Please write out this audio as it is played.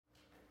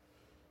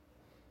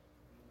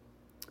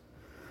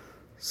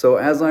So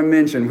as I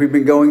mentioned, we've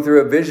been going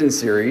through a vision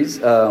series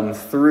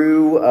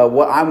through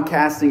what I'm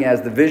casting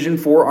as the vision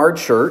for our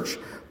church.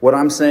 What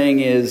I'm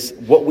saying is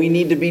what we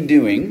need to be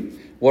doing,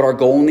 what our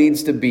goal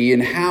needs to be,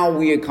 and how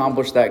we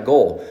accomplish that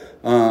goal.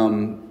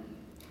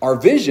 Our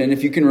vision,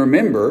 if you can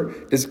remember,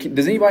 does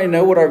anybody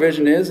know what our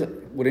vision is?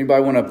 Would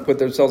anybody want to put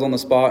themselves on the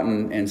spot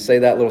and say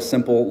that little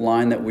simple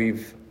line that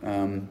we've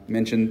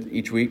mentioned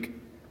each week?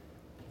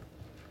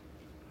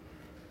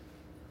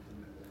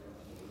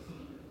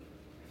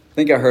 I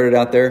think I heard it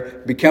out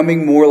there.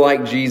 Becoming more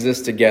like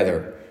Jesus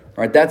together.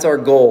 Right? That's our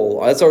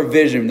goal. That's our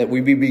vision, that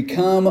we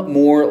become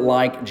more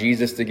like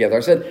Jesus together. I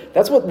said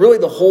that's what really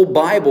the whole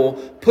Bible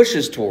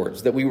pushes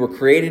towards, that we were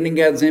created in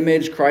God's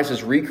image. Christ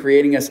is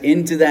recreating us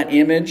into that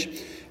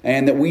image,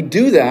 and that we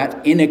do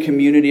that in a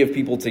community of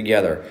people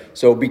together.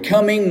 So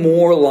becoming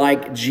more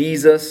like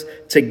Jesus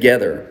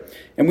together.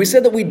 And we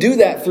said that we do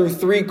that through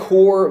three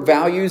core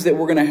values that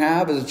we're going to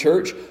have as a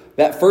church.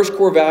 That first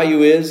core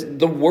value is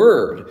the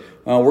Word.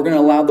 We're going to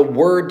allow the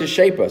Word to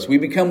shape us. We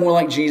become more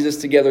like Jesus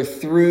together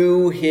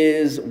through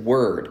His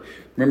Word.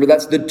 Remember,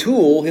 that's the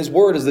tool. His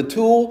Word is the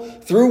tool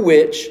through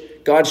which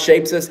God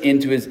shapes us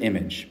into His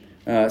image,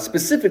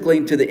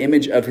 specifically to the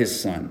image of His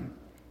Son.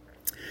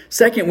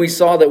 Second, we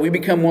saw that we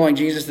become more like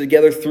Jesus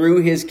together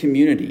through His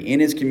community, in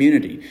His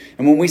community.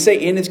 And when we say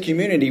in His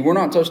community, we're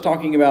not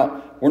talking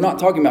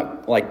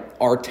about like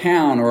our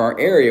town or our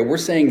area. We're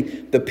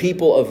saying the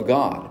people of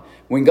God.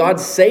 When God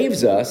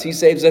saves us, He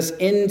saves us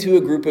into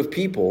a group of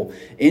people,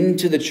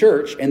 into the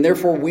church, and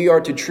therefore we are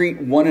to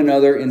treat one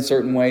another in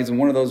certain ways, and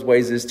one of those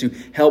ways is to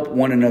help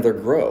one another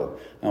grow.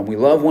 We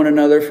love one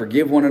another,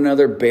 forgive one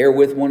another, bear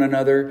with one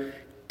another,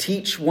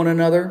 teach one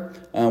another.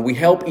 We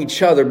help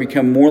each other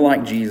become more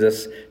like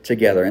Jesus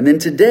together. And then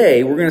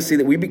today, we're going to see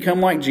that we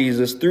become like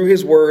Jesus through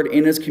His Word,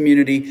 in His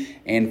community,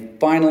 and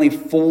finally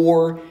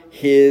for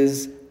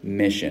His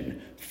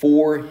mission.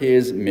 For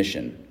His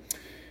mission.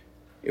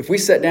 If we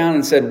sat down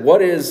and said,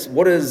 what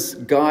is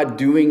God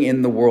doing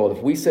in the world?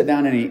 If we sat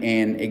down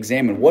and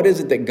examined, what is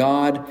it that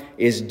God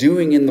is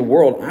doing in the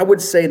world? I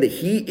would say that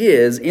He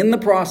is in the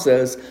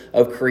process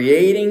of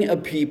creating a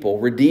people,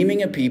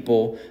 redeeming a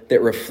people that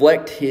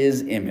reflect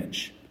His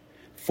image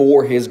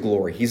for His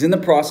glory. He's in the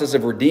process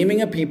of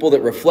redeeming a people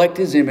that reflect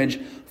His image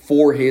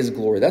for His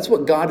glory. That's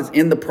what God is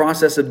in the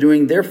process of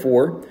doing.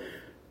 Therefore,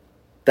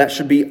 that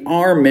should be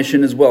our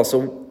mission as well.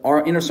 So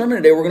in our sermon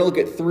today, we're going to look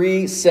at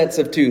three sets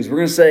of twos. We're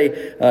going to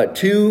say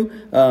two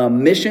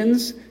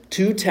missions,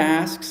 two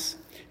tasks,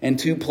 and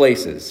two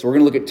places. So we're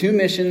going to look at two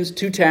missions,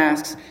 two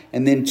tasks,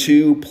 and then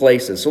two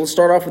places. So let's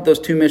start off with those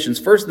two missions.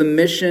 First, the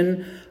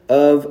mission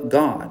of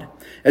God.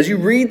 As you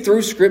read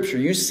through Scripture,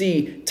 you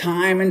see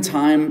time and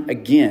time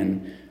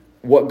again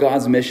what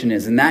God's mission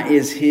is, and that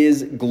is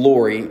His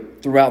glory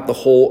throughout the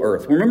whole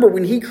earth. Remember,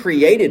 when He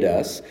created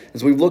us,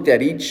 as we've looked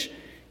at each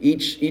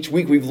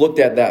week we've looked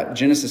at that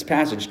Genesis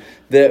passage,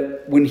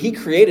 that when He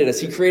created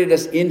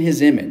us in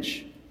His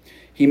image.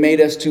 He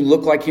made us to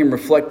look like Him,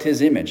 reflect His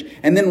image.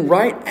 And then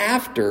right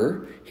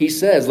after He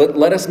says,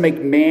 let us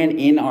make man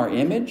in our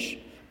image,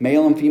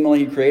 male and female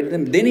He created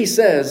them. Then He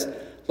says,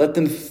 let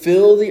them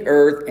fill the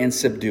earth and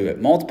subdue it.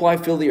 Multiply,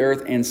 fill the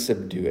earth and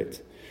subdue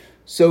it.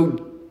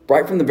 So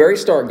right from the very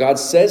start, God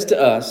says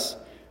to us,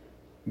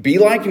 be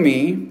like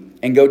me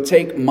and go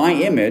take my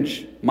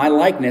image, my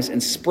likeness,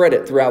 and spread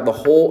it throughout the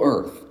whole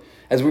earth.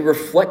 As we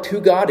reflect who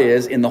God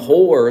is in the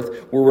whole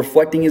earth, we're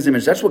reflecting His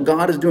image. That's what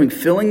God is doing,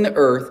 filling the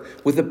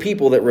earth with the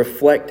people that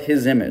reflect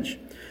His image.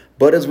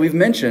 But as we've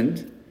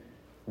mentioned,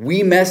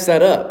 we messed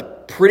that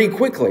up pretty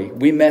quickly.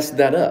 We messed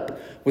that up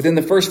within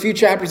the first few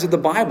chapters of the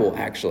Bible,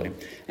 actually.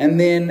 And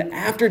then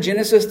after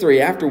Genesis 3,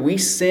 after we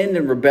sinned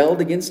and rebelled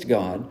against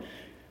God,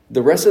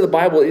 the rest of the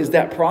Bible is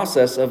that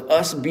process of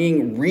us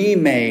being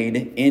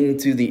remade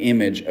into the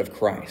image of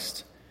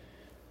Christ.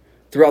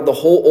 Throughout the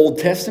whole Old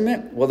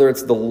Testament, whether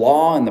it's the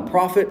law and the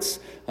prophets,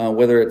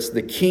 whether it's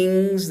the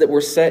kings that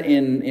were set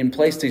in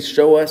place to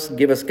show us,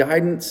 give us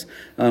guidance,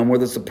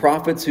 whether it's the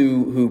prophets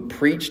who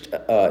preached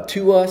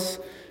to us,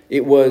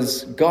 it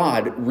was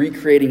God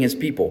recreating His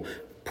people,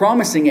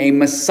 promising a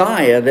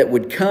Messiah that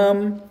would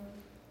come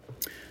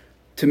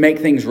to make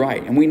things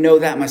right. And we know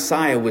that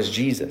Messiah was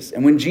Jesus.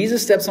 And when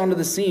Jesus steps onto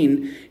the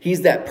scene,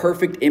 He's that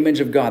perfect image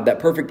of God, that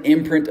perfect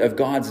imprint of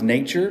God's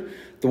nature,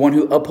 the one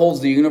who upholds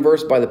the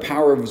universe by the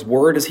power of His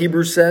Word, as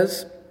Hebrews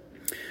says.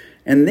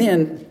 And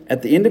then,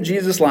 at the end of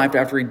Jesus' life,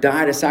 after He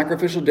died a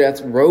sacrificial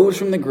death, rose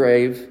from the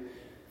grave,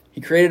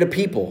 He created a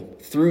people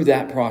through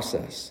that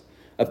process.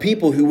 A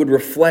people who would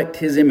reflect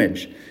His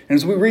image. And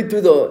as we read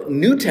through the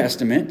New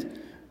Testament,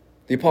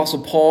 the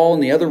Apostle Paul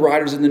and the other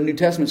writers in the New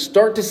Testament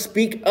start to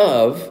speak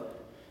of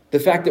the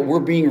fact that we're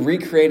being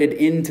recreated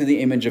into the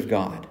image of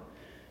God.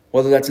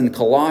 Whether that's in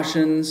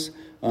Colossians,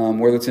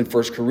 whether it's in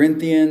 1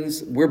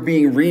 Corinthians, we're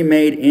being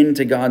remade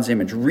into God's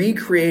image,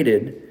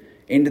 recreated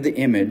into the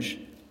image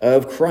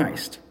of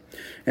Christ.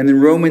 And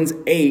then Romans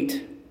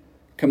 8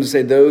 comes to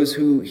say, those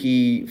who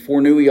He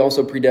foreknew, He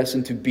also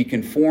predestined to be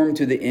conformed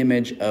to the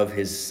image of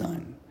His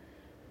Son.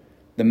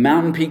 The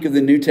mountain peak of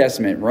the New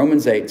Testament,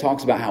 Romans 8,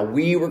 talks about how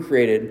we were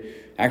created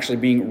actually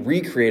being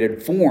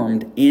recreated,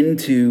 formed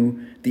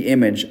into the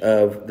image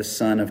of the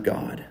Son of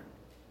God.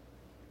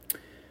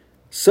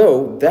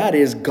 So that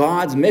is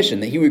God's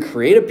mission, that he would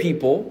create a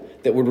people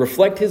that would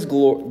reflect his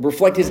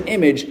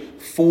image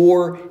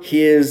for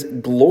his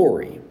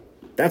glory.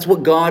 That's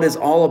what God is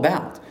all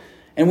about.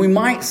 And we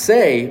might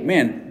say,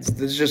 man, this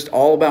is just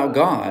all about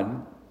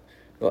God.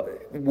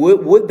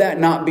 Would that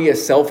not be a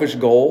selfish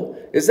goal?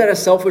 Is that a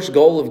selfish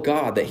goal of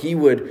God, that he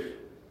would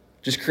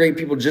just create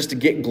people just to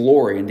get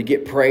glory and to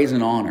get praise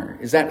and honor?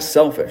 Is that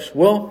selfish?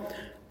 Well,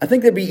 I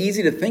think it'd be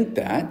easy to think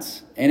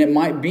that, and it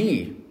might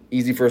be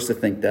easy for us to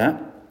think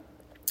that.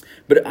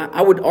 But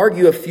I would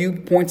argue a few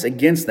points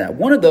against that.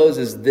 One of those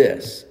is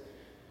this.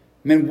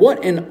 Man,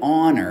 what an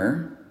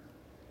honor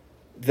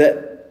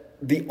that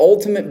the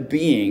ultimate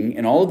being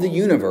in all of the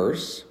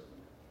universe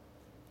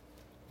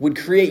would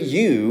create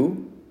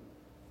you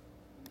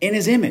in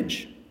his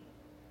image.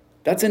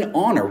 That's an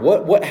honor.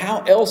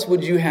 How else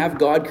would you have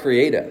God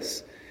create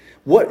us?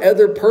 What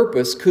other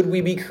purpose could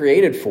we be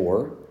created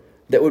for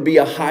that would be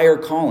a higher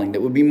calling,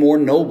 that would be more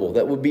noble,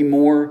 that would be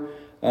more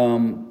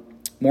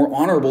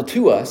honorable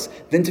to us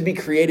than to be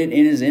created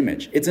in his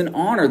image? It's an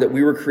honor that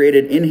we were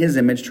created in his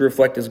image to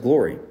reflect his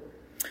glory.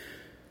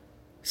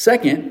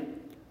 Second,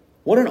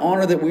 what an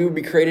honor that we would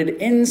be created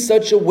in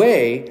such a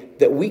way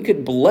that we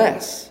could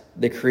bless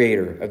the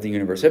creator of the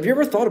universe. Have you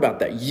ever thought about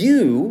that?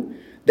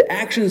 The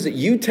actions that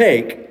you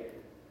take,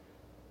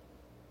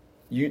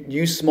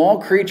 you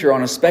small creature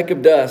on a speck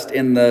of dust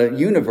in the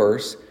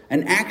universe,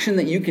 an action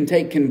that you can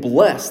take can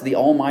bless the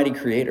almighty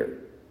creator.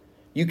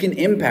 You can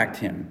impact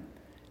him.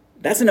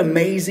 That's an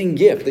amazing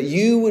gift, that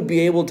you would be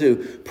able to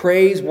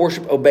praise,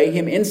 worship, obey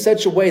him in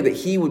such a way that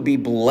he would be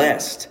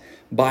blessed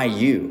by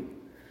you.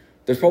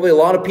 There's probably a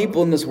lot of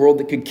people in this world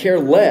that could care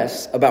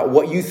less about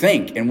what you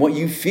think and what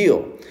you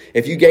feel.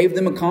 If you gave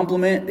them a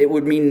compliment, it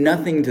would mean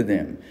nothing to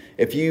them.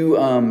 If you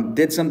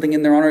did something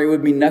in their honor, it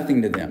would mean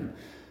nothing to them.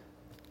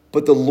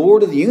 But the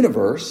Lord of the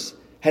universe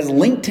has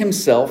linked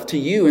himself to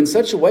you in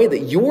such a way that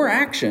your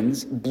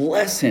actions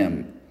bless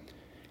him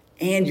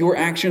and your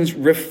actions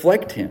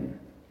reflect him.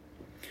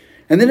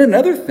 And then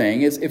another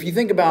thing is, if you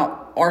think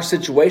about our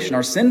situation,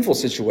 our sinful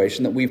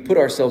situation that we've put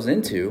ourselves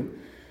into,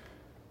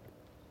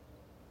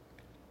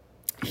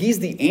 he's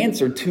the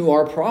answer to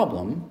our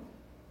problem.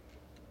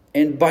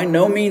 And by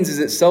no means is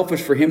it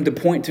selfish for him to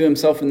point to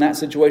himself in that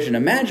situation.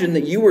 Imagine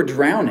that you were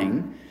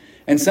drowning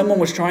and someone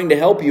was trying to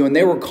help you and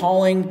they were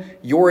calling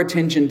your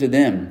attention to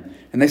them.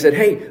 And they said,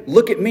 hey,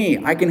 look at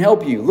me. I can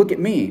help you. Look at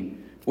me.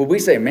 Well, we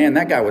say, man,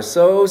 that guy was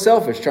so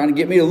selfish trying to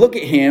get me to look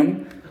at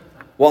him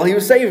while he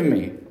was saving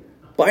me.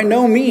 By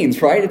no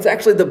means, right? It's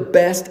actually the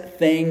best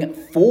thing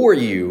for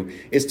you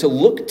is to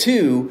look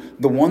to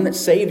the one that's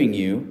saving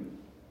you,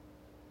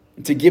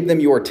 to give them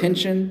your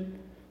attention,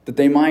 that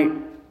they might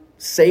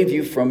save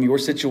you from your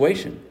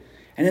situation.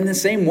 And in the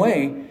same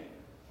way,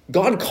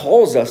 God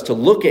calls us to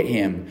look at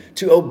him,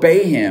 to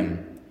obey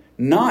him,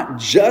 not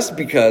just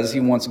because he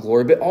wants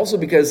glory, but also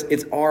because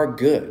it's our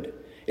good.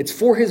 It's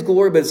for his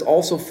glory, but it's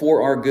also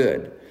for our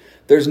good.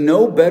 There's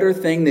no better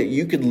thing that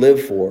you could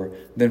live for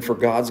than for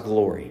God's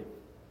glory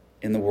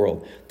in the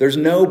world. There's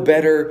no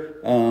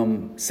better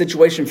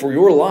situation for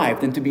your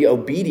life than to be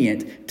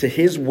obedient to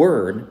his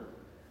word,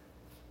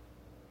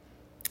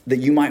 that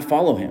you might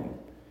follow him.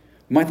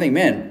 You might think,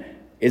 man,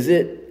 is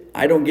it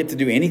I don't get to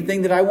do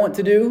anything that I want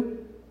to do?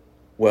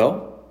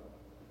 Well,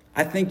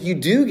 I think you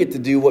do get to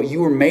do what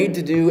you were made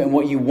to do and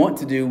what you want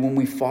to do when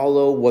we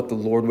follow what the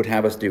Lord would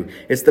have us do.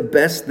 It's the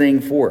best thing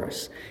for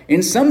us.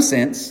 In some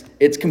sense,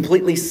 it's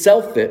completely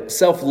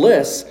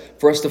selfless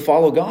for us to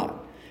follow God.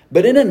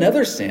 But in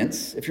another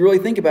sense, if you really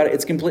think about it,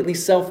 it's completely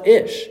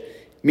selfish,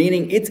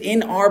 meaning it's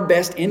in our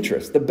best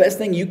interest. The best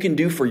thing you can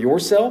do for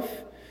yourself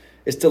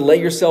is to lay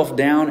yourself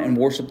down and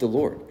worship the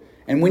Lord.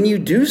 And when you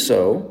do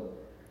so,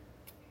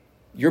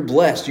 you're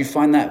blessed. You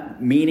find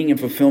that meaning and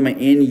fulfillment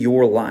in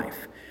your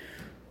life.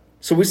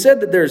 So we said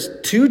that there's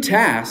two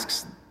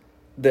tasks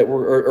that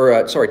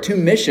two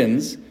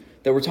missions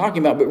that we're talking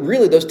about, but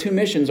really those two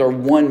missions are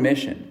one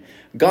mission.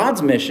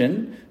 God's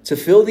mission to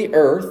fill the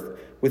earth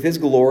with his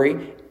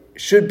glory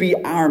should be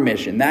our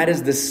mission. That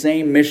is the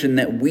same mission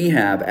that we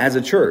have as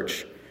a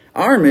church.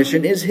 Our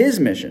mission is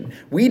his mission.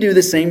 We do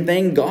the same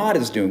thing God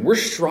is doing. We're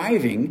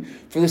striving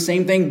for the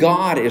same thing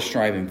God is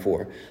striving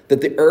for,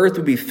 that the earth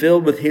would be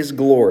filled with his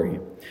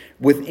glory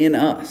within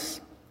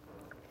us.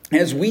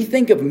 As we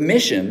think of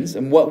missions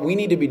and what we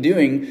need to be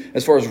doing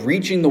as far as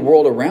reaching the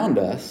world around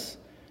us,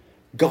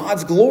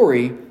 God's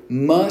glory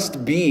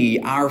must be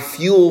our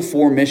fuel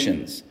for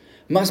missions.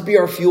 Must be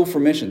our fuel for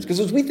missions. Because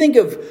as we think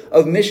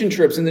of mission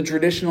trips in the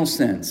traditional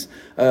sense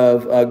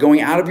of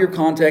going out of your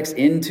context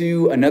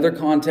into another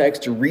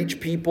context to reach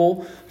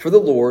people for the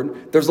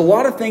Lord, there's a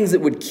lot of things that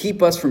would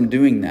keep us from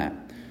doing that.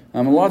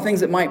 A lot of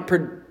things that might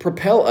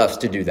propel us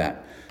to do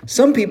that.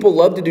 Some people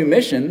love to do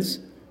missions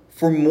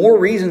for more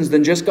reasons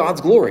than just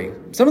God's glory.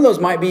 Some of those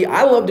might be,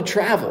 I love to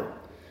travel.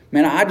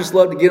 Man, I just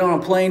love to get on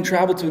a plane,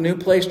 travel to a new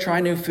place, try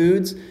new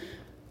foods.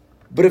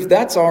 But if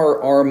that's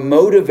our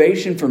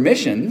motivation for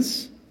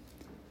missions,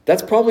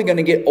 That's probably going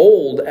to get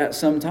old at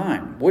some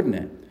time, wouldn't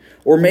it?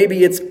 Or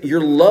maybe it's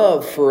your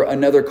love for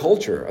another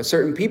culture, a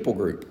certain people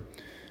group.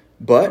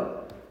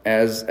 But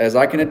as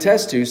I can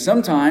attest to,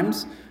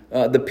 sometimes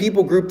the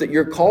people group that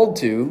you're called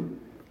to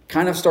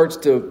kind of starts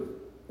to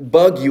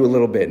bug you a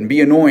little bit and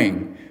be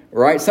annoying,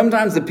 right?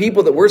 Sometimes the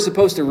people that we're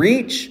supposed to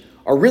reach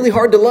are really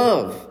hard to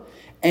love.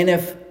 And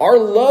if our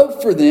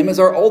love for them is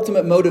our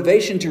ultimate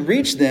motivation to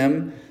reach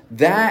them,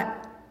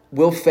 that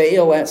will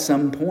fail at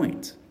some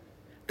point.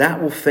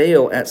 That will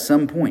fail at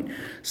some point.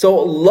 So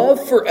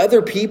love for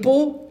other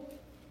people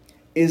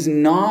is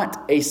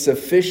not a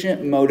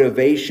sufficient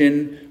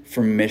motivation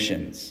for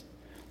missions.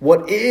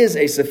 What is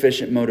a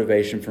sufficient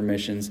motivation for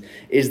missions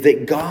is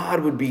that God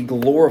would be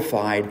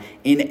glorified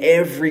in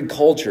every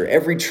culture,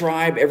 every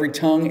tribe, every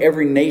tongue,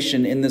 every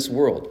nation in this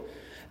world.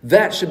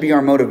 That should be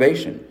our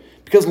motivation.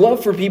 Because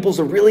love for people is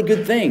a really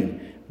good thing.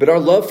 But our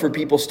love for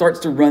people starts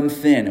to run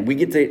thin. And we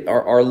get to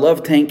our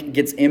love tank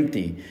gets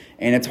empty.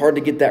 And it's hard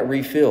to get that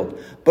refilled.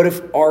 But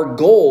if our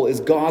goal is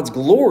God's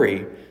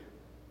glory,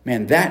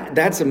 man,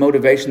 that's a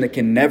motivation that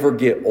can never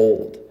get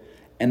old.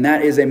 And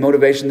that is a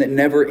motivation that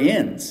never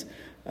ends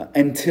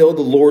until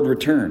the Lord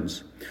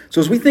returns.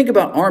 So as we think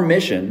about our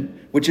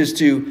mission, which is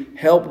to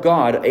help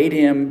God, aid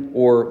him,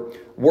 or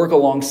work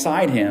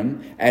alongside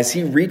him as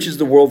he reaches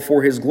the world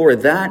for his glory,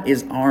 that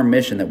is our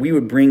mission, that we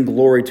would bring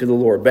glory to the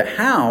Lord. But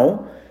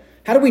how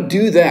do we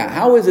do that?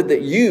 How is it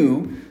that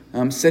you,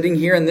 sitting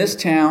here in this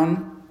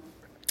town,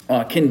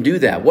 can do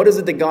that? What is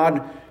it that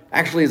God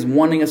actually is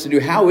wanting us to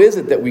do? How is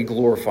it that we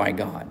glorify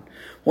God?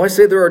 Well, I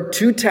say there are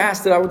two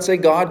tasks that I would say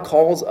God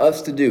calls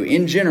us to do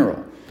in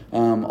general. A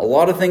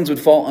lot of things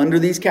would fall under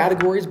these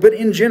categories, but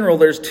in general,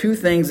 there's two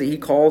things that he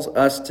calls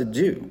us to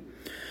do.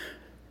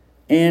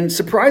 And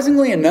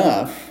surprisingly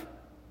enough,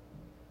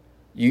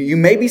 you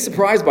may be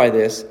surprised by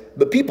this,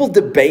 but people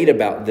debate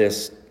about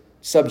this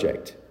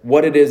subject,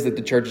 what it is that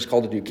the church is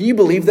called to do. Can you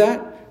believe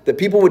that? That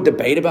people would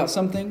debate about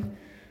something?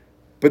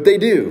 But they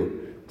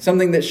do.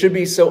 Something that should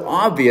be so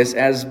obvious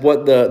as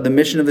what the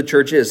mission of the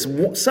church is.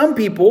 Some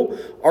people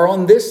are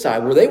on this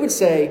side where they would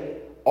say,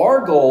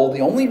 our goal, the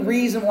only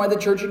reason why the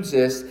church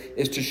exists,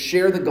 is to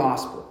share the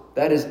gospel.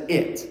 That is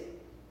it.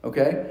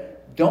 Okay?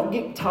 Don't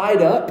get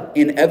tied up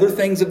in other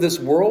things of this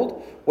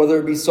world, whether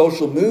it be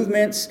social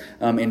movements,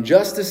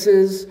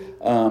 injustices,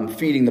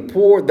 feeding the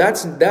poor.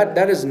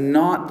 That is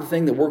not the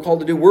thing that we're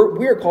called to do.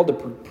 We are called to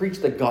preach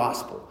the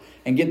gospel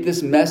and get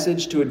this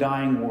message to a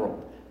dying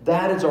world.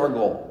 That is our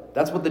goal.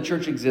 That's what the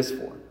church exists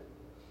for.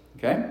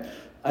 Okay?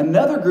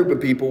 Another group of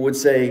people would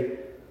say,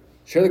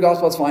 share the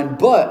gospel, that's fine.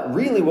 But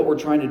really what we're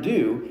trying to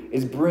do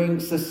is bring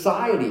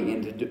society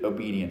into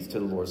obedience to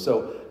the Lord.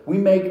 So we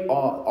make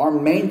our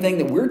main thing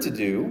that we're to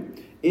do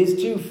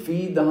is to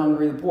feed the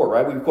hungry and the poor,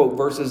 right? We quote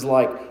verses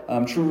like,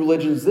 true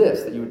religion is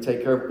this, that you would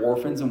take care of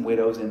orphans and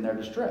widows in their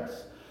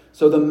distress.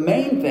 So the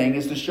main thing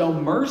is to show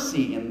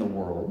mercy in the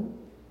world,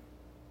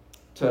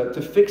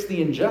 to fix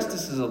the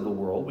injustices of the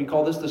world. We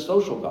call this the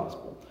social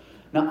gospel.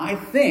 Now, I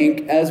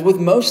think, as with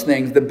most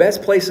things, the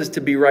best place is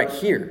to be right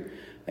here,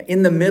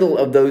 in the middle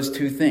of those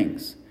two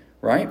things,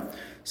 right?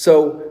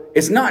 So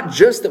it's not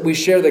just that we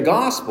share the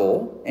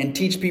gospel and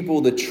teach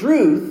people the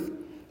truth,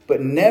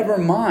 but never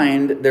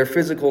mind their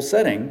physical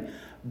setting,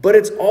 but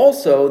it's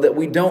also that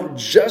we don't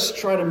just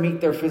try to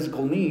meet their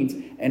physical needs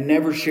and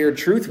never share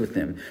truth with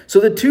them. So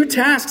the two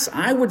tasks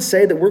I would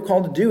say that we're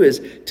called to do is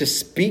to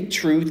speak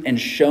truth and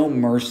show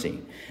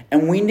mercy.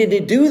 And we need to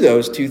do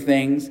those two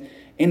things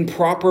in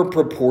proper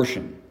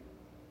proportion.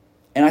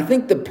 And I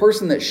think the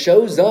person that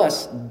shows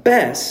us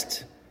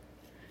best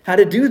how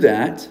to do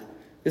that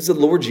is the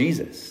Lord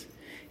Jesus.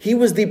 He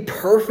was the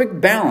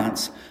perfect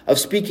balance of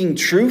speaking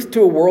truth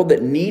to a world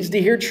that needs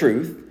to hear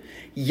truth,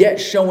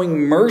 yet showing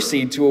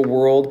mercy to a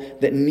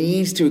world that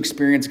needs to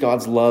experience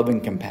God's love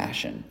and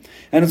compassion.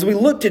 And as we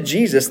look to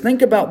Jesus,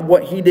 think about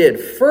what he did.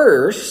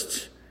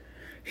 First,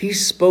 he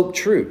spoke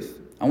truth.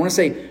 I want to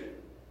say,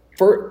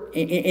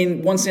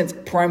 in one sense,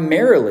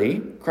 primarily,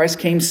 Christ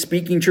came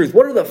speaking truth.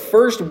 What are the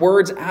first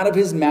words out of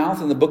his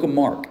mouth in the book of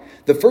Mark?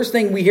 The first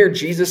thing we hear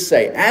Jesus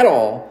say at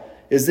all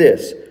is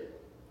this: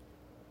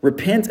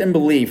 repent and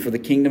believe, for the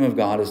kingdom of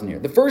God is near.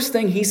 The first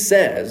thing he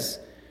says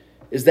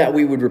is that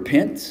we would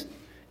repent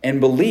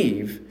and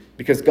believe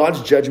because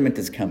God's judgment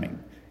is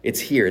coming. It's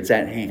here. It's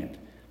at hand.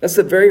 That's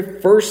the very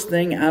first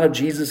thing out of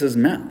Jesus'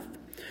 mouth.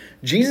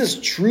 Jesus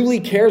truly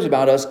cares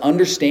about us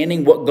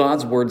understanding what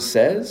God's word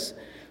says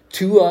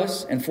to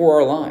us and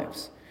for our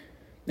lives.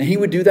 And he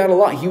would do that a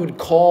lot. He would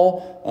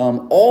call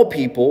all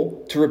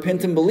people to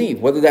repent and believe,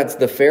 whether that's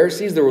the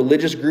Pharisees, the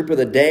religious group of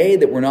the day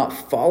that were not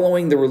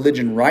following the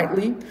religion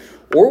rightly,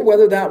 or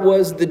whether that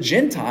was the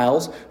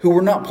Gentiles who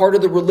were not part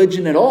of the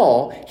religion at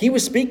all. He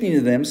was speaking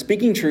to them,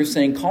 speaking truth,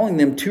 saying, calling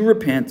them to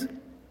repent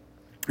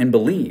and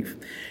believe.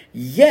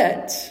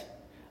 Yet,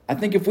 I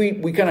think if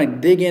we kind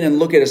of dig in and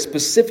look at a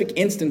specific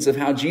instance of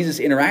how Jesus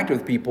interacted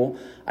with people,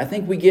 I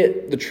think we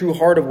get the true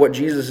heart of what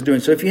Jesus is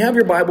doing. So if you have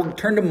your Bible,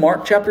 turn to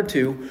Mark chapter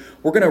 2.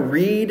 We're going to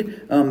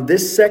read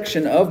this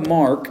section of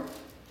Mark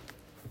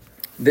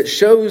that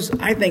shows,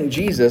 I think,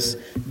 Jesus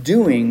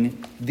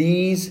doing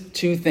these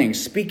two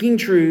things, speaking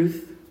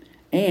truth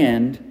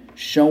and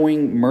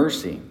showing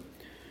mercy.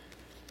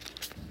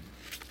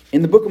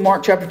 In the book of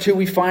Mark chapter 2,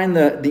 we find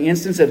the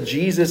instance of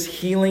Jesus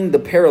healing the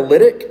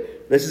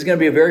paralytic. This is going to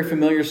be a very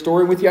familiar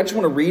story with you. I just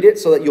want to read it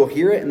so that you'll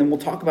hear it, and then we'll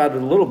talk about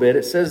it a little bit.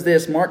 It says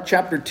this, Mark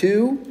chapter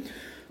 2,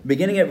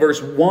 beginning at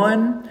verse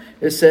 1,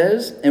 it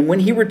says, "And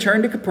when he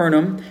returned to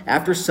Capernaum,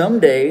 after some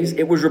days,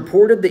 it was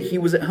reported that he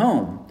was at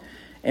home.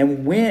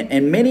 And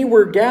many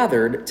were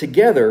gathered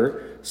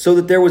together, so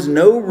that there was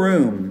no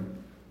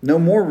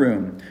more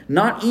room,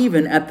 not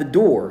even at the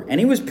door. And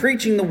he was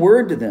preaching the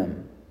word to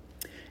them.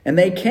 And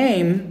they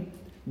came,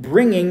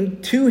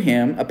 bringing to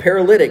him a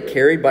paralytic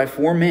carried by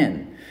 4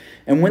 men.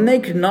 And when they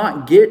could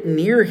not get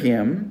near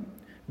him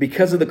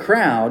because of the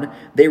crowd,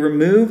 they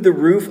removed the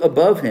roof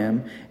above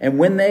him. And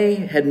when they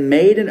had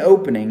made an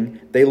opening,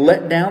 they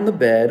let down the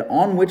bed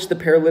on which the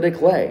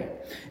paralytic lay.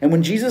 And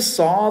when Jesus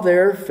saw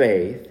their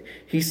faith,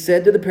 he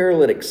said to the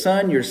paralytic,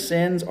 'Son, your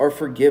sins are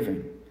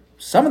forgiven.'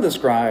 Some of the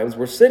scribes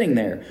were sitting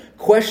there,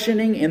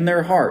 questioning in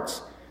their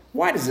hearts,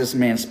 'Why does this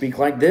man speak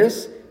like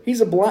this?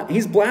 He's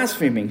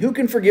blaspheming. Who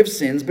can forgive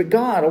sins but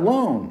God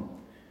alone?'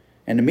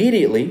 And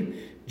immediately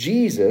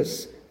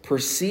Jesus,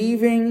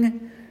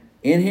 perceiving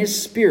in his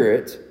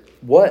spirit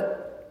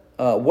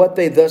what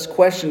they thus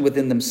questioned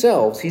within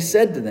themselves, he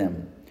said to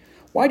them,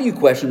 'Why do you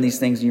question these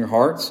things in your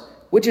hearts?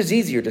 Which is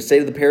easier, to say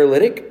to the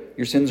paralytic,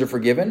 your sins are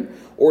forgiven,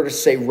 or to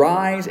say,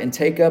 rise and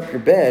take up your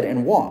bed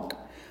and walk?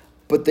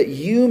 But that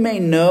you may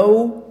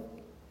know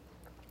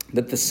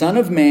that the Son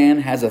of Man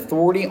has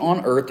authority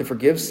on earth to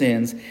forgive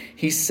sins,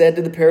 he said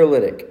to the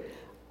paralytic,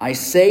 I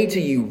say to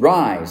you,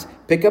 rise,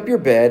 pick up your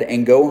bed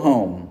and go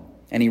home.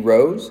 And he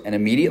rose and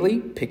immediately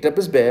picked up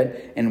his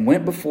bed and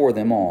went out before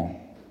them all.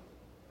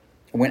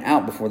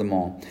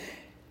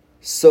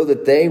 So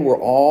that they were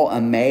all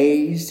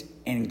amazed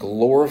and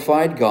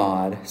glorified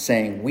God,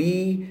 saying,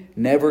 we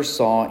never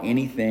saw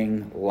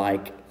anything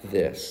like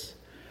this.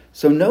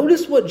 So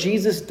notice what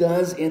Jesus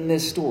does in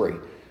this story.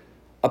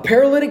 A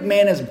paralytic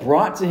man is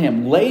brought to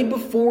him, laid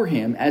before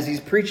him as he's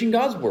preaching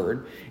God's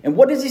word. And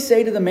what does he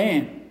say to the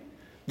man?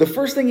 The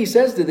first thing he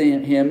says to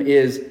him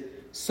is,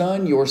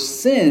 son, your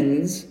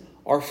sins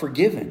are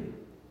forgiven.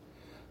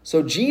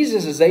 So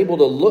Jesus is able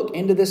to look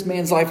into this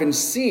man's life and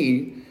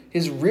see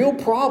his real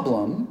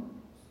problem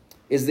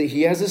is that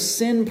he has a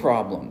sin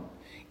problem.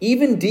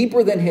 Even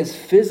deeper than his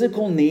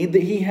physical need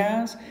that he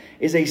has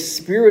is a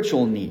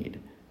spiritual need.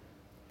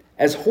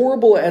 As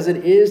horrible as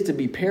it is to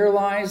be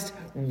paralyzed,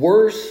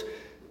 worse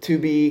to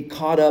be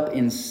caught up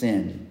in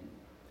sin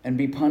and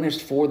be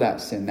punished for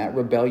that sin, that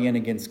rebellion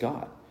against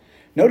God.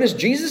 Notice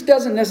Jesus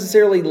doesn't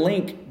necessarily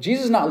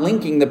Jesus is not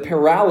linking the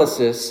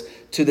paralysis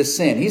to the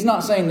sin. He's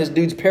not saying this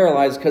dude's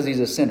paralyzed because he's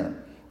a sinner.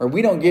 Or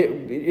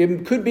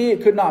it could be,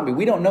 it could not be.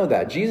 We don't know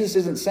that. Jesus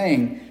isn't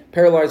saying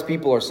paralyzed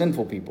people are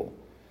sinful people.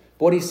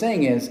 But what he's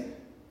saying is,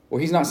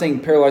 he's not saying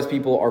paralyzed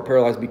people are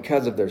paralyzed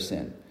because of their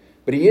sin.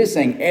 But he is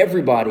saying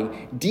everybody,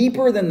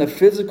 deeper than the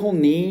physical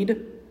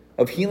need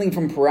of healing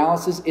from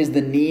paralysis, is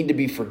the need to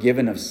be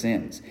forgiven of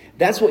sins.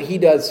 That's what he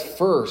does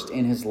first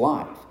in his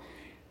life.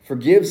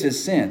 Forgives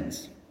his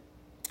sins.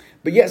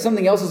 But yet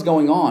something else is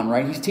going on,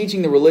 right? He's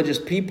teaching the religious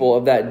people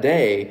of that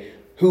day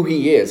who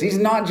he is. He's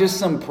not just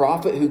some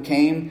prophet who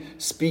came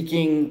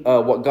speaking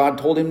what God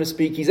told him to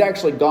speak. He's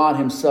actually God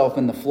himself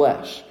in the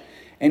flesh.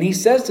 And he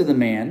says to the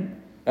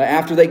man,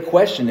 after they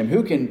questioned him,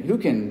 who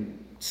can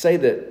say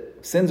that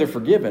sins are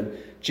forgiven?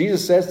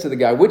 Jesus says to the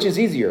guy, which is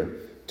easier,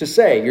 to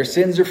say your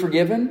sins are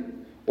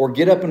forgiven or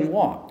get up and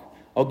walk?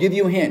 I'll give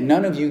you a hint.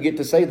 None of you get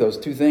to say those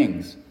two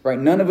things, right?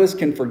 None of us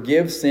can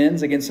forgive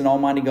sins against an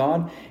almighty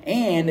God,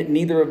 and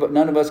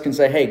none of us can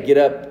say, hey, get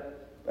up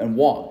and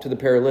walk to the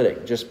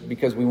paralytic just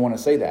because we want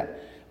to say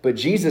that. But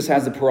Jesus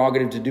has the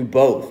prerogative to do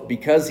both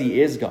because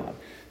he is God.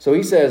 So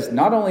he says,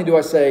 not only do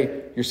I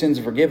say your sins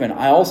are forgiven,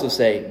 I also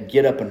say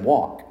get up and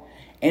walk.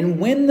 And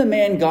when the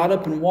man got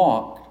up and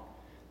walked,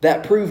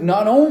 that proved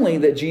not only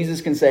that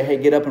Jesus can say, hey,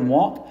 get up and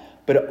walk,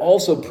 but it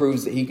also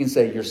proves that he can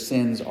say your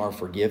sins are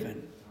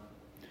forgiven.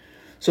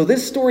 So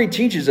this story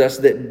teaches us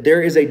that there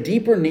is a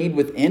deeper need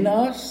within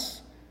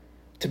us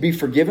to be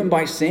forgiven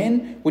by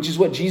sin, which is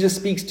what Jesus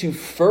speaks to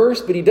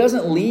first, but he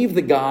doesn't leave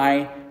the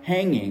guy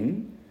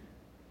hanging.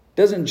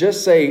 Doesn't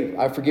just say,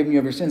 I've forgiven you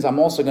of your sins, I'm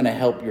also going to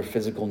help your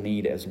physical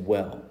need as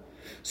well.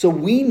 So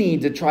we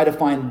need to try to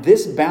find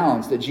this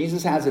balance that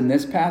Jesus has in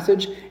this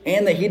passage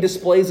and that he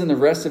displays in the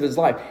rest of his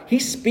life. He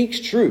speaks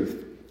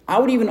truth. I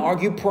would even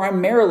argue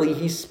primarily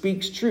he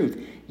speaks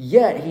truth.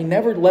 Yet he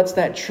never lets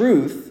that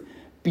truth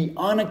be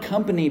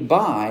unaccompanied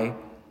by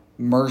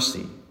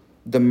mercy,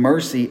 the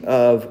mercy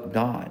of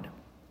God.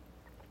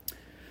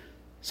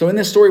 So in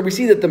this story, we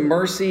see that the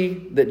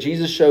mercy that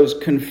Jesus shows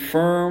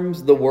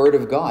confirms the word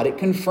of God. It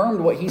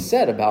confirmed what he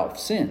said about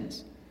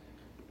sins.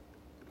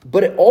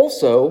 But it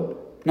also,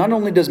 not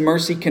only does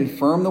mercy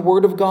confirm the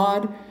word of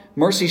God,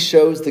 mercy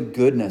shows the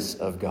goodness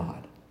of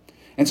God.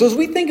 And so as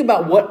we think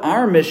about what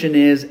our mission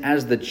is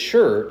as the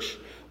church,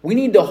 we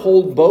need to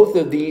hold both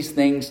of these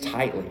things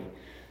tightly.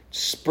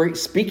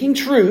 speaking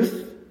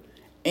truth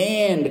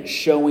and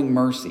showing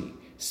mercy.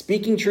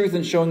 Speaking truth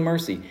and showing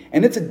mercy.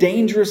 And it's a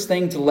dangerous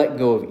thing to let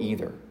go of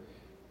either.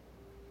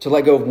 To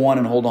let go of one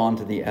and hold on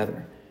to the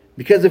other.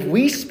 Because if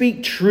we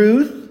speak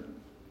truth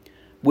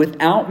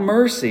without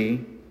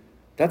mercy,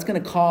 that's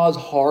going to cause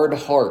hard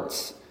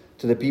hearts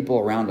to the people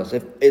around us.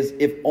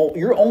 If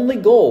your only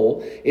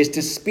goal is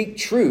to speak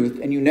truth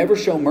and you never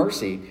show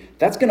mercy,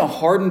 that's going to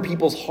harden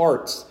people's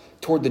hearts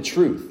toward the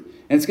truth.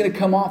 And it's going to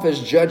come off as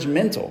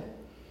judgmental.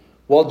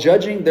 While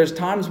judging, there's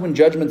times when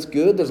judgment's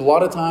good. There's a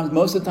lot of times,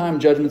 most of the time,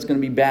 judgment's going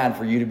to be bad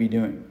for you to be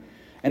doing.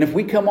 And if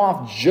we come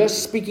off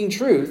just speaking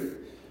truth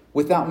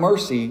without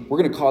mercy, we're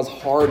going to cause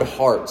hard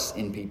hearts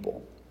in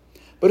people.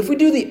 But if we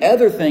do the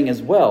other thing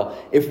as well,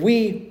 if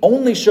we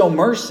only show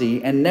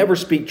mercy and never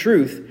speak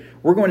truth,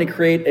 we're going to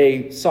create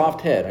a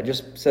soft head. I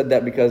just said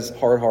that because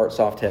hard heart,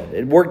 soft head.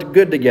 It worked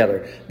good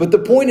together. But the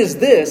point is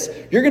this: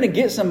 you're going to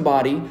get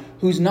somebody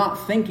who's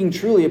not thinking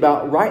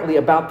rightly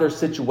about their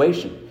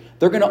situation.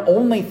 They're going to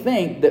only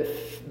think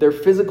that their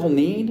physical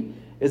need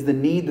is the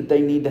need that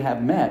they need to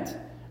have met,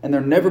 and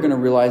they're never going to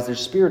realize their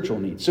spiritual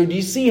need. So do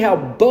you see how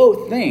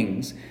both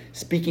things,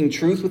 speaking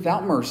truth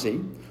without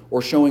mercy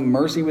or showing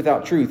mercy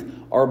without truth,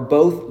 are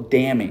both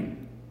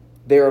damning?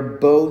 They are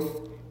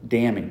both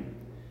damning.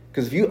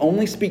 Because if you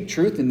only speak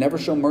truth and never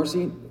show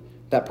mercy,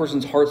 that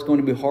person's heart's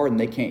going to be hard and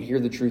they can't hear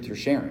the truth you're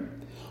sharing.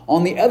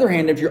 On the other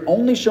hand, if you're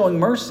only showing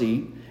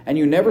mercy and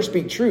you never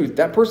speak truth,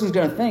 that person's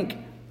going to think,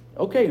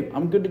 okay,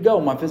 I'm good to go.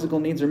 My physical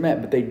needs are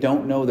met, but they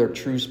don't know their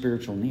true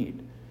spiritual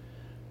need.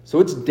 So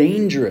it's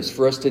dangerous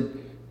for us to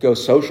go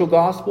social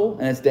gospel,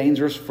 and it's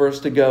dangerous for us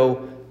to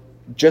go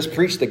just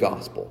preach the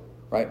gospel,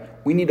 right?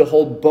 We need to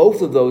hold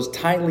both of those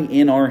tightly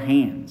in our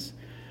hands.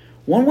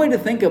 One way to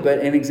think of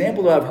it, an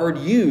example that I've heard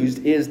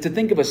used, is to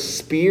think of a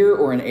spear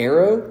or an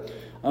arrow.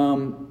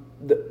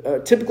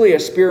 Typically a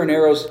spear and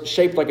arrow is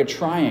shaped like a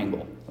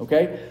triangle,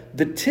 okay?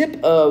 The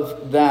tip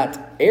of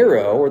that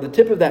arrow or the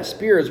tip of that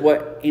spear is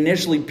what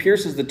initially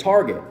pierces the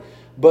target.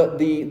 But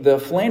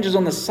the flanges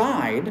on the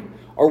side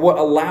are what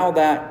allow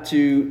that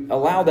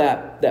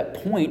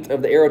point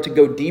of the arrow to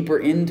go deeper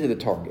into the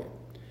target.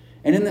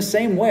 And in the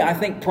same way, I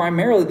think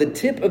primarily the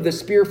tip of the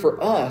spear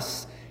for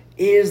us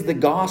is the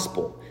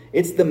gospel.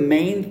 It's the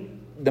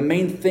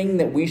main thing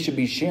that we should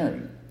be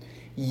sharing.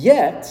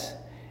 Yet,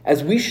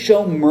 as we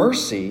show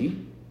mercy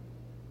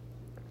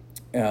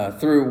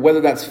through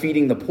whether that's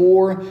feeding the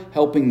poor,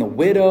 helping the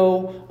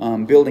widow,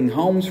 building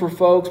homes for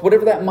folks,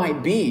 whatever that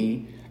might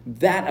be,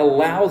 that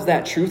allows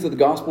that truth of the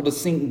gospel to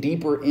sink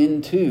deeper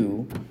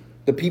into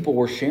the people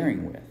we're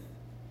sharing with.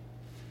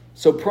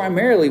 So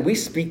primarily, we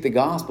speak the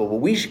gospel, but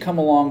we should come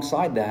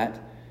alongside that,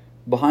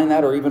 behind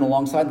that, or even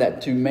alongside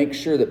that, to make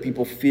sure that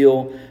people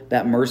feel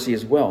that mercy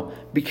as well.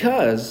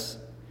 Because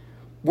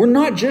we're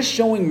not just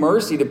showing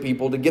mercy to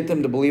people to get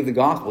them to believe the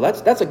gospel.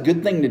 That's a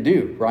good thing to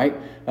do, right?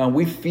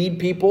 We feed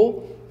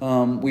people.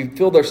 We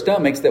fill their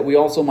stomachs that we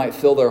also might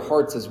fill their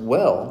hearts as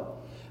well.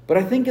 But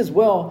I think as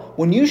well,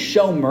 when you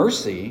show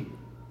mercy,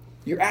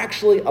 you're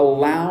actually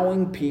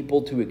allowing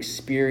people to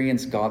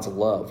experience God's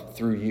love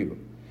through you.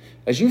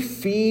 As you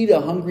feed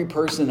a hungry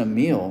person a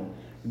meal,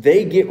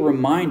 they get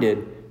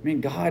reminded, man,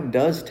 God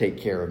does take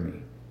care of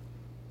me.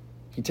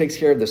 He takes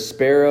care of the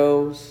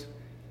sparrows,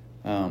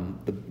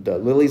 the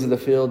lilies of the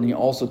field, and He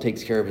also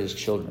takes care of His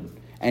children.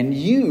 And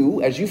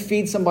you, as you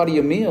feed somebody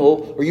a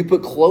meal, or you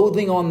put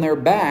clothing on their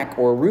back,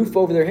 or a roof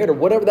over their head, or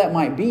whatever that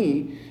might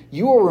be,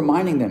 you are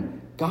reminding them,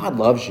 God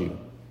loves you.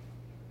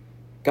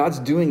 God's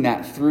doing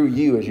that through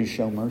you as you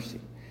show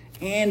mercy.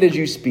 And as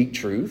you speak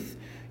truth,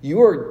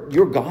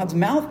 you're God's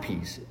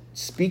mouthpiece,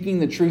 speaking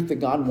the truth that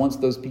God wants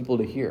those people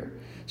to hear.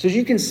 So as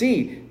you can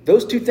see,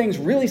 those two things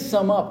really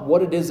sum up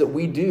what it is that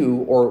we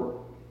do, or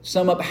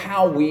sum up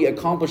how we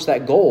accomplish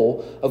that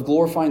goal of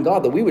glorifying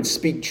God, that we would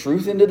speak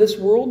truth into this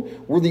world.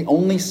 We're the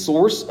only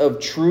source of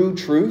true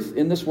truth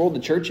in this world,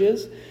 the church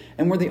is,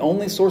 and we're the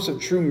only source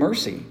of true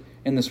mercy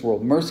in this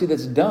world. Mercy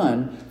that's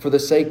done for the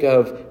sake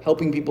of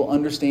helping people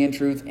understand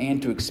truth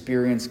and to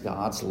experience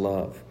God's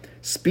love.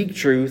 Speak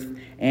truth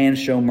and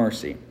show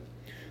mercy.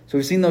 So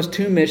we've seen those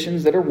two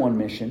missions that are one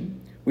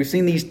mission. We've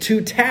seen these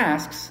two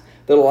tasks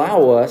that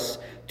allow us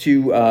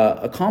to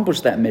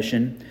accomplish that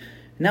mission.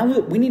 Now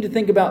we need to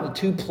think about the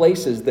two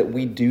places that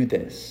we do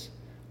this.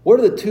 What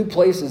are the two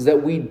places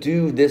that we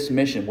do this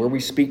mission, where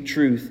we speak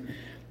truth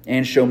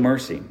and show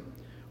mercy?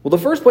 Well, the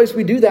first place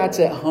we do that's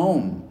at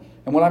home.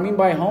 And what I mean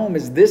by home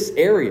is this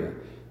area,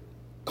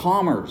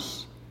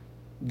 Commerce,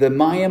 the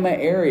Miami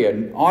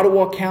area,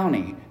 Ottawa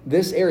County,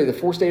 this area, the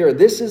four-state area.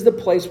 This is the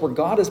place where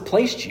God has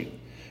placed you.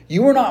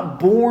 You were not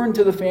born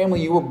to the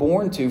family you were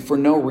born to for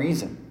no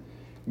reason.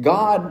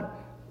 God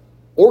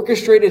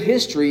orchestrated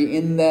history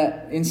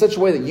in such a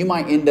way that you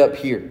might end up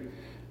here.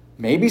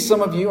 Maybe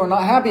some of you are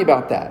not happy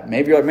about that.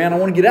 Maybe you're like, man, I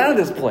want to get out of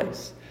this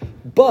place.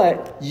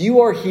 But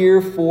you are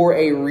here for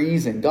a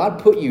reason.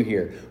 God put you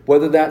here.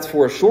 Whether that's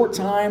for a short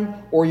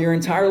time or your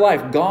entire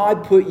life,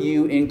 God put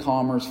you in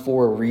Commerce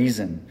for a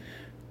reason.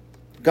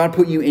 God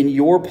put you in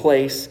your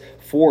place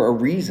for a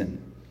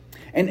reason.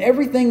 And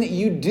everything that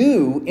you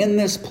do in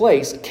this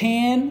place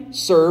can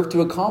serve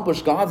to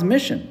accomplish God's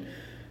mission.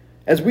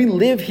 As we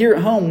live here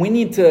at home, we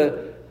need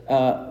to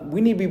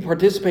be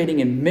participating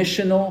in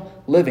missional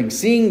living,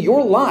 seeing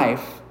your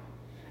life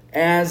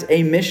as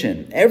a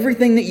mission.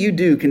 Everything that you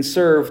do can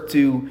serve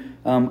to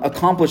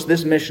accomplish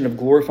this mission of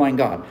glorifying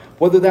God.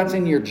 Whether that's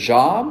in your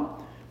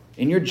job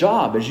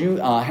as you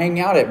hang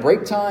out at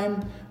break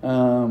time,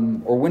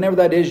 or whenever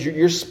that is,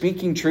 you're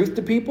speaking truth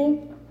to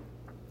people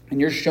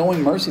and you're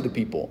showing mercy to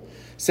people.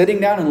 Sitting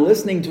down and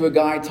listening to a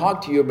guy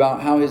talk to you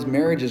about how his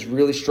marriage is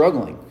really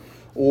struggling,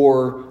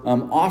 or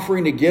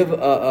offering to give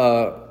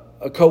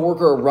a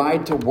coworker a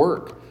ride to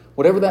work.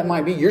 Whatever that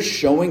might be, you're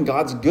showing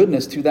God's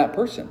goodness to that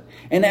person.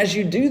 And as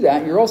you do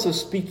that, you're also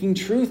speaking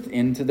truth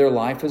into their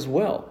life as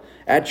well.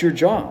 At your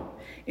job,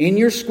 in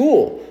your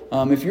school.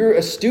 If you're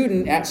a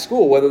student at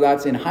school, whether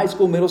that's in high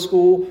school, middle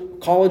school,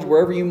 college,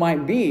 wherever you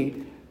might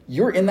be,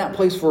 you're in that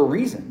place for a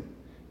reason.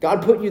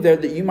 God put you there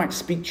that you might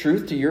speak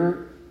truth to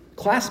your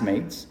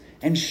classmates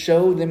and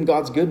show them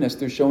God's goodness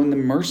through showing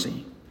them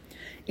mercy.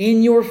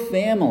 In your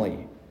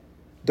family,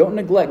 don't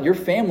neglect, your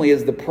family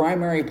is the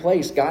primary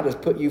place God has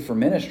put you for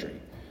ministry.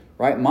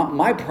 Right?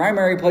 My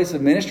primary place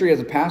of ministry as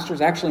a pastor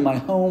is actually my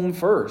home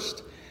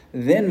first,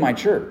 then my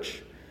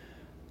church.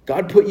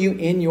 God put you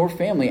in your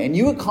family, and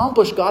you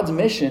accomplish God's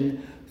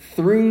mission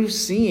through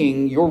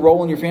seeing your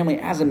role in your family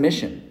as a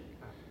mission.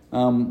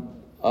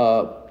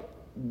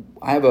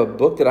 I have a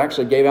book that I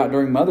actually gave out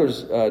during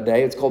Mother's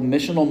Day. It's called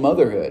Missional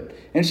Motherhood.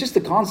 And it's just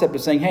the concept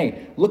of saying,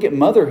 hey, look at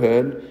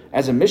motherhood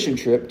as a mission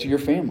trip to your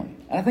family.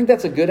 And I think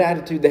that's a good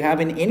attitude to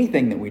have in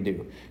anything that we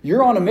do.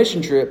 You're on a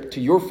mission trip to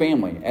your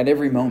family at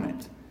every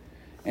moment.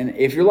 And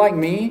if you're like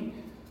me,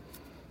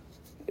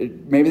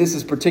 maybe this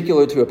is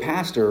particular to a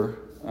pastor,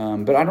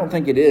 but I don't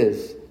think it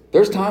is.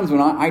 There's times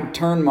when I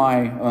turn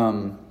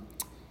my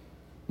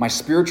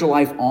spiritual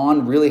life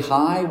on really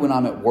high when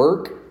I'm at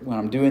work, when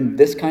I'm doing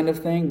this kind of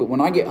thing. But when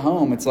I get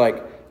home, it's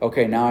like,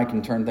 okay, now I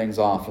can turn things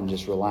off and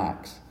just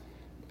relax.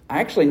 I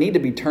actually need to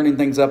be turning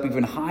things up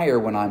even higher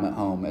when I'm at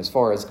home as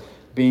far as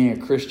being a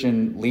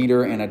Christian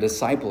leader and a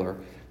discipler.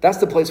 That's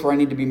the place where I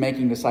need to be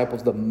making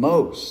disciples the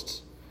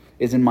most,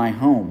 is in my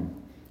home.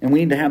 And we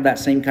need to have that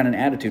same kind of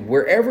attitude.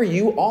 Wherever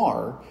you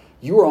are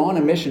on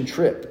a mission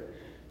trip.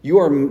 You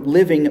are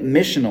living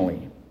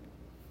missionally,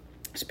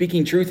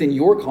 speaking truth in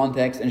your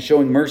context and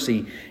showing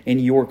mercy in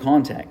your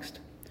context.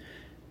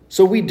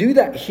 So we do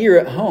that here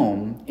at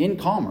home in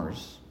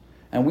Commerce.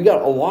 And we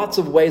got lots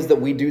of ways that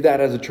we do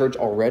that as a church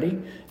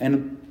already.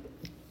 And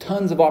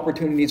tons of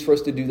opportunities for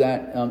us to do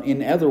that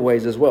in other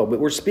ways as well. But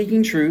we're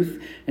speaking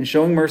truth and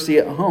showing mercy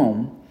at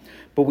home.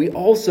 But we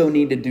also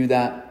need to do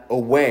that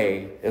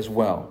away as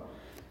well.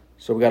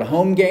 So we got a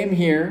home game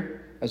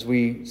here as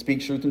we speak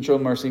truth and show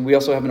mercy. We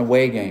also have an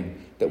away game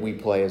that we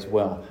play as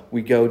well.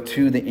 We go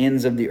to the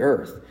ends of the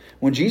earth.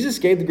 When Jesus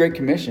gave the Great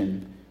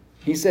Commission,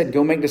 he said,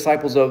 go make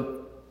disciples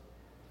of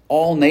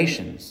all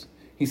nations.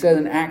 He said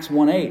in Acts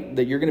 1:8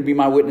 that you're going to be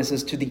my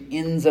witnesses to the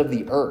ends of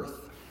the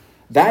earth.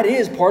 That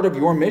is part of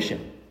your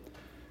mission.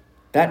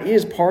 That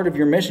is part of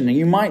your mission. And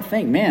you might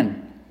think,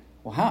 man,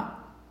 well,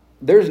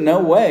 there's no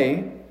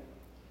way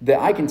that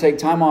I can take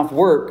time off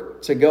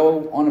work to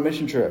go on a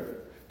mission trip.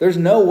 There's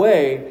no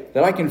way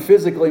that I can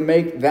physically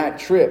make that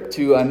trip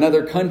to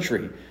another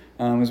country.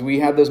 As we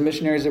had those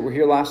missionaries that were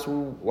here last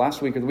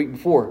week or the week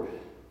before.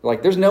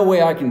 Like, there's no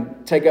way I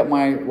can take up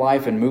my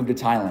life and move to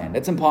Thailand.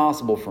 It's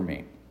impossible for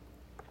me.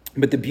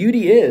 But the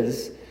beauty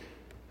is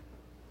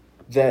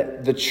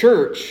that the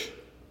church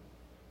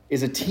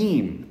is a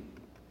team.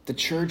 The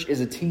church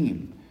is a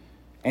team.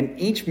 And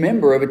each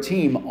member of a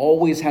team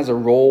always has a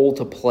role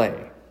to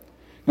play.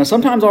 Now,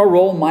 sometimes our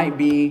role might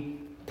be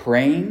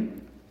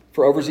praying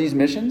for overseas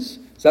missions.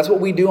 So that's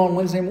what we do on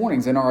Wednesday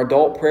mornings in our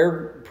adult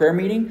prayer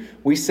meeting.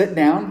 We sit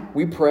down,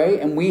 we pray,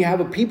 and we have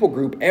a people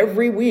group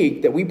every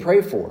week that we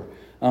pray for.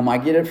 I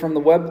get it from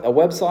a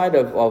website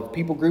of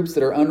people groups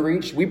that are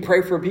unreached. We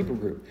pray for a people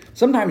group.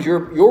 Sometimes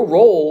your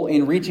role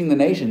in reaching the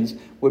nations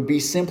would be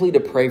simply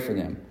to pray for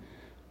them.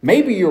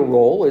 Maybe your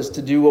role is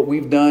to do what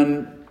we've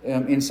done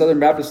in Southern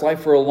Baptist life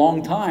for a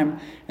long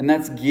time, and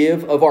that's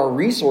give of our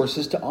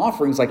resources to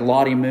offerings like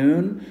Lottie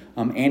Moon,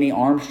 Annie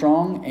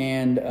Armstrong,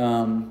 and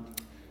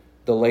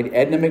the lady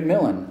Edna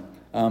McMillan.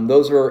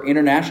 Those are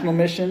international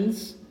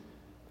missions,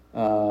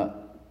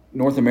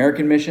 North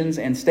American missions,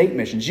 and state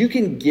missions. You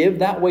can give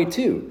that way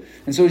too.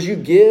 And so as you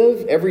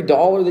give, every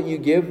dollar that you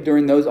give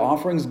during those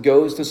offerings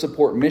goes to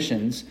support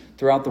missions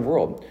throughout the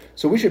world.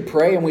 So we should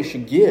pray and we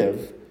should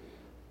give.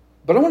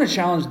 But I want to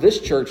challenge this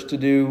church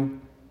to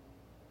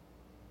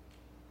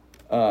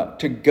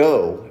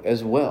go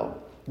as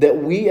well. That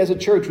we as a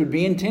church would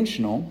be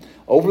intentional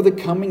over the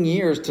coming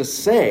years to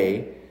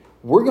say,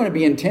 we're going to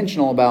be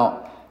intentional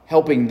about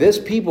helping this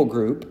people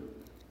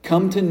group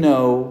come to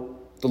know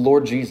the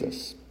Lord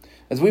Jesus.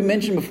 As we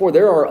mentioned before,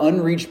 there are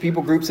unreached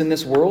people groups in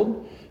this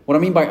world. What I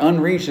mean by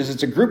unreached is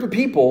it's a group of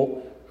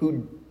people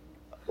who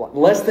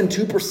less than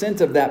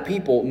 2% of that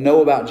people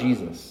know about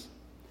Jesus.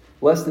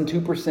 Less than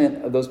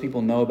 2% of those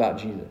people know about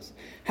Jesus.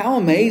 How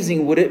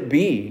amazing would it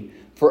be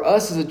for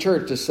us as a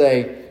church to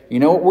say, you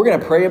know what, we're going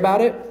to pray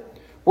about it.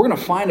 We're going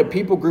to find a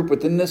people group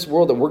within this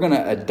world that we're going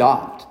to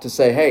adopt to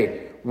say,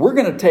 hey, we're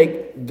going to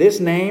take this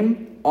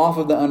name off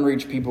of the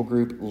unreached people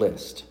group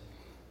list.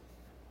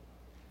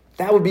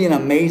 That would be an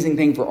amazing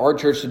thing for our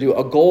church to do,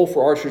 a goal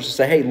for our church to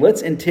say, hey,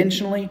 let's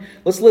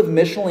live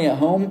missionally at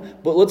home,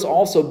 but let's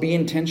also be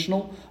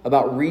intentional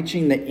about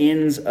reaching the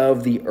ends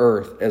of the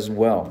earth as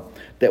well.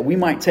 That we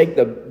might take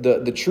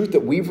the truth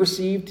that we've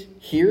received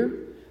here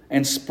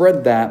and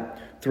spread that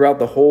throughout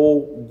the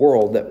whole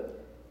world, that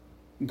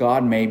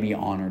God may be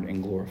honored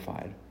and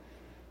glorified.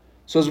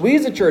 So as we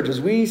as a church,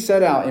 as we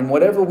set out in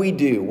whatever we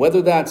do,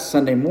 whether that's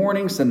Sunday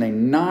morning, Sunday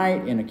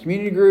night in a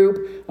community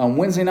group, on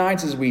Wednesday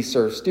nights as we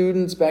serve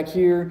students back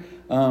here,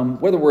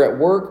 whether we're at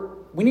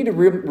work, we need to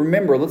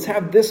remember, let's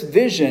have this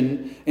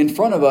vision in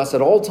front of us at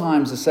all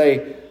times to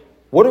say,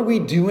 what are we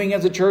doing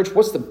as a church?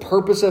 What's the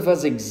purpose of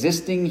us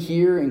existing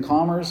here in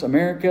Commerce,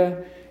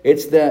 America?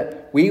 It's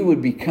that we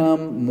would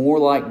become more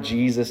like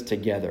Jesus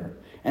together.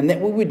 And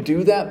that we would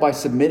do that by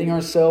submitting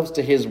ourselves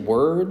to His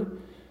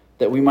Word,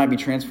 that we might be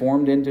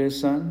transformed into His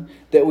Son.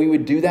 That we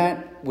would do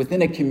that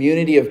within a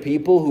community of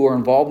people who are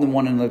involved in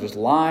one another's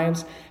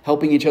lives,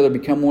 helping each other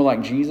become more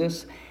like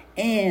Jesus.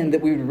 And that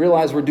we would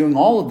realize we're doing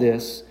all of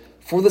this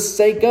for the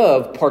sake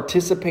of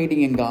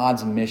participating in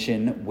God's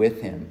mission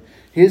with Him.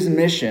 His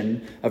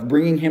mission of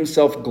bringing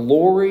Himself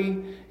glory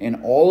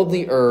in all of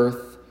the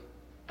earth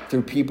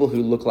through people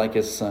who look like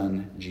His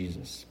Son,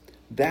 Jesus.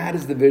 That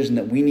is the vision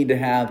that we need to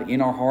have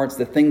in our hearts,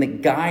 the thing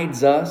that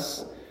guides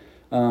us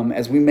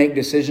as we make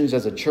decisions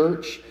as a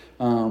church,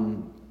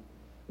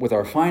 with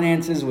our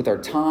finances, with our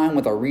time,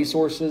 with our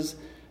resources,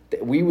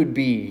 that we would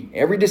be,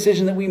 every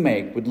decision that we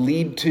make would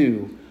lead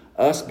to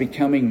us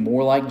becoming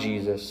more like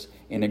Jesus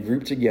in a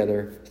group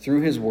together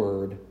through His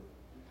Word,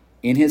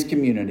 in His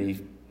community,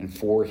 and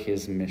for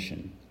His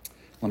mission.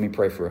 Let me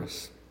pray for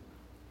us.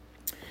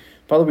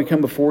 Father, we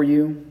come before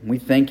You. We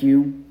thank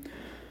You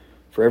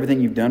for everything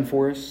You've done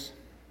for us.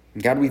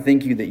 God, we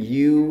thank You that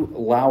You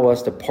allow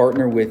us to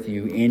partner with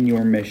You in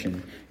Your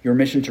mission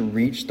to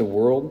reach the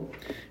world.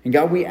 And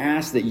God, we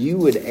ask that You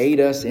would aid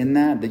us in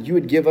that You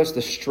would give us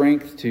the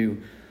strength to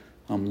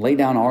lay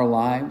down our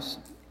lives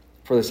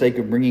for the sake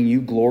of bringing You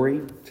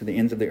glory to the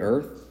ends of the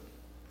earth.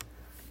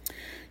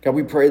 God,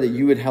 we pray that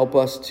You would help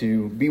us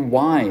to be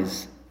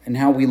wise in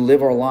how we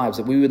live our lives,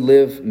 that we would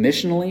live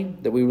missionally,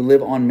 that we would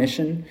live on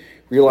mission,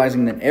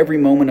 realizing that every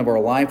moment of our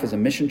life is a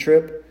mission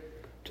trip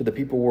to the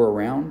people we're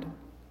around.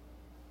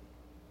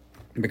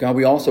 But God,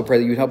 we also pray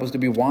that You would help us to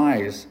be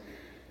wise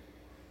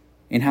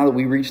in how that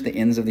we reach the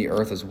ends of the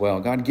earth as well.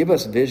 God, give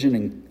us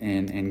vision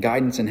and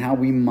guidance in how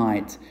we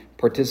might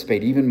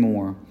participate even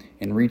more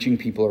in reaching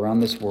people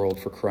around this world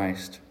for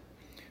Christ.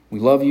 We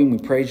love You and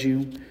we praise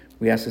You.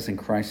 We ask this in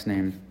Christ's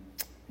name.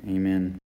 Amen.